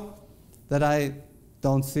 0 that I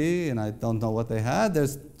don't see and I don't know what they had.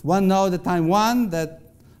 There's one node at time 1 that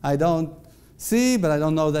I don't see, but I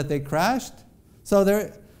don't know that they crashed. So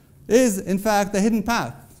there is, in fact, a hidden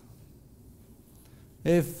path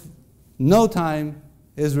if no time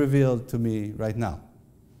is revealed to me right now.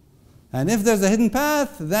 And if there's a hidden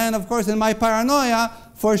path, then of course in my paranoia,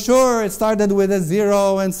 for sure it started with a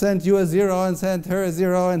 0 and sent you a 0 and sent her a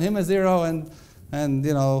 0 and him a 0 and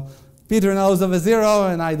you know, Peter knows of a 0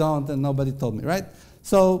 and I don't and nobody told me, right?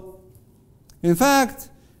 So in fact,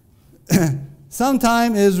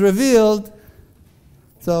 sometime is revealed.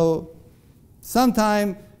 So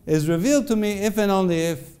sometime is revealed to me if and only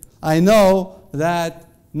if I know that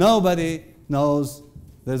nobody knows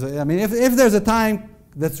there's a, I mean, if there's a time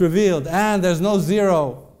that's revealed and there's no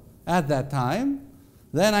 0 at that time,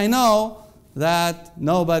 then I know that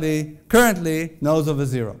nobody currently knows of a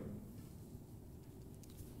 0.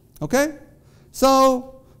 Okay?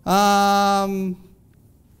 So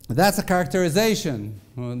that's a characterization.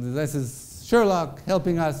 This is Sherlock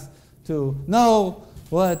helping us to know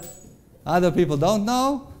what other people don't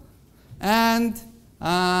know. And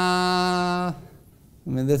I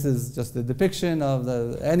mean, this is just a depiction of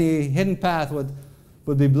any hidden path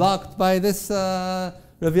would be blocked by this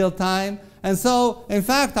revealed time. And so, in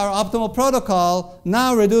fact, our optimal protocol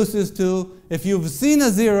now reduces to, if you've seen a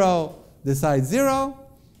 0, decide 0.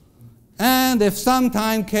 And if some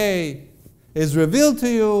time k is revealed to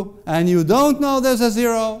you and you don't know there's a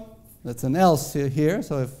 0, that's an else here,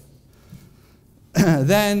 so if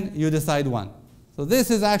then you decide 1. So this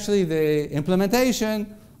is actually the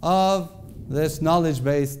implementation of this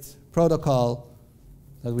knowledge-based protocol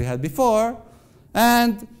that we had before.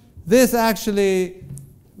 And this actually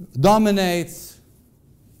dominates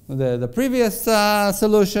the previous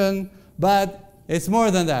solution, but it's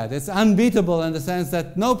more than that. It's unbeatable in the sense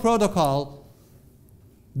that no protocol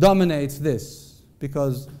dominates this,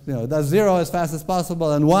 because it does 0 as fast as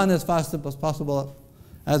possible and 1 as fast as possible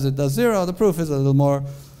as it does 0. The proof is a little more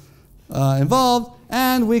involved,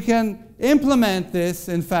 and we can implement this,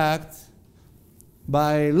 in fact,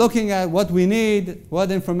 by looking at what we need,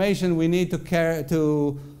 what information we need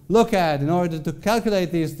to look at in order to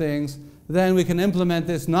calculate these things. Then we can implement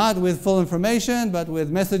this not with full information, but with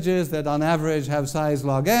messages that on average have size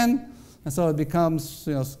log n. And so it becomes,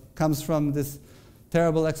 comes from this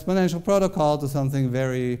terrible exponential protocol to something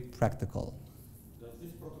very practical. Does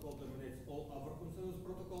this protocol dominate all other consensus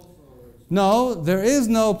protocols? No, there is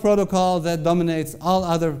no protocol that dominates all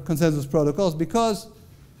other consensus protocols because,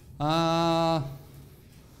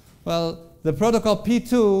 well, the protocol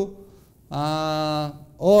P2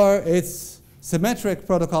 or its symmetric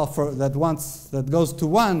protocol that goes to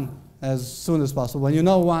 1 as soon as possible. When you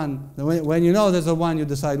know 1, when you know there's a 1, you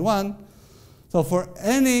decide 1. So for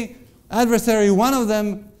any adversary, one of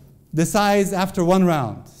them decides after 1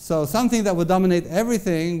 round. So something that would dominate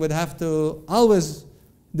everything would have to always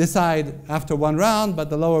decide after 1 round,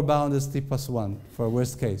 but the lower bound is t plus 1 for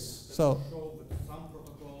worst case. So show that some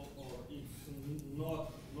protocol or it's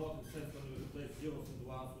not essentially replace zeros and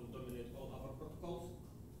ones will dominate all other protocols?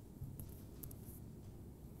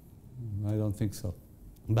 Mm-hmm. I don't think so.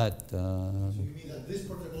 But So you mean that this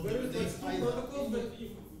protocol There is dominates two either? protocols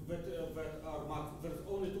that are max. There's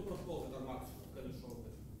only 2 protocols that are max. Can you show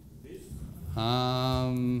this?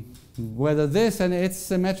 whether this and its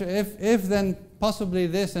symmetric, if then possibly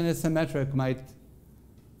this and its symmetric might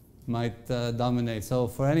dominate. So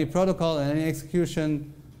for any protocol and any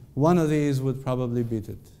execution, one of these would probably beat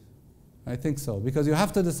it. I think so, because you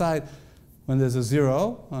have to decide when there's a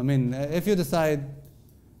 0. I mean, if you decide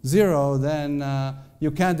 0, then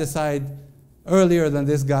you can't decide earlier than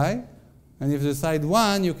this guy, And if you decide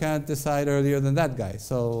 1, you can't decide earlier than that guy.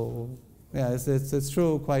 So yeah, it's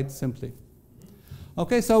true quite simply.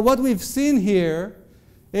 Okay, so what we've seen here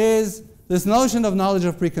is this notion of knowledge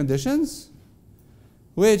of preconditions,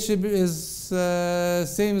 which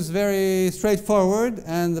seems very straightforward,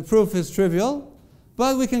 and the proof is trivial.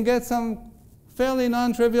 But we can get some fairly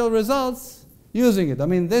non-trivial results using it. I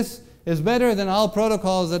mean, this is better than all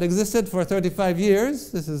protocols that existed for 35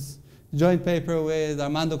 years. This is a joint paper with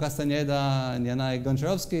Armando, Castaneda, and Yannai,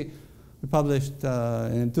 Gonczarowski. We published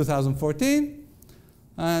in 2014.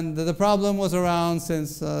 And the problem was around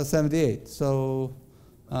since 78. So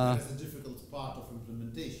that's the difficult part of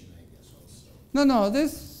implementation, I guess, also. No,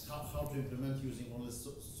 this... How to implement using only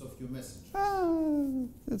so few messages?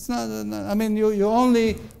 It's not, I mean, you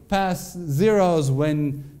only pass zeros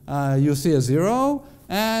when you see a 0,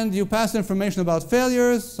 and you pass information about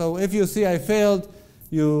failures. So if you see I failed,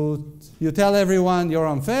 you tell everyone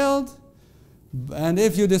Yoram failed. And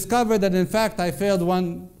if you discover that in fact I failed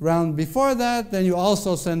one round before that, then you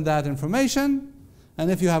also send that information. And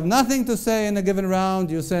if you have nothing to say in a given round,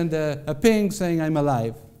 you send a ping saying I'm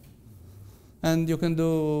alive. And you can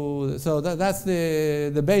do, so that's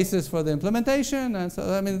the basis for the implementation. And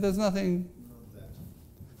so, I mean, there's nothing,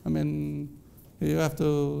 I mean, you have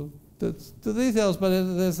to the details, but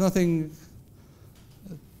there's nothing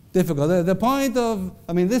difficult. The point of,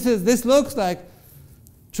 I mean, this looks like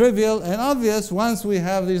trivial and obvious once we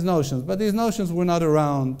have these notions, but these notions were not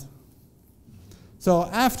around. So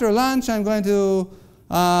after lunch, I'm going to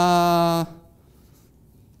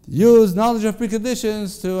use knowledge of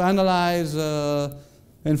preconditions to analyze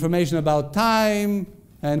information about time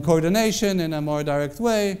and coordination in a more direct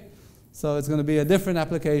way. So it's going to be a different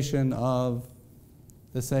application of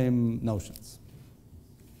the same notions.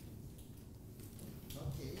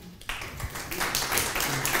 Okay.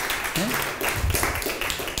 Okay.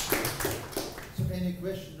 So any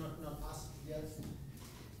question not asked yet?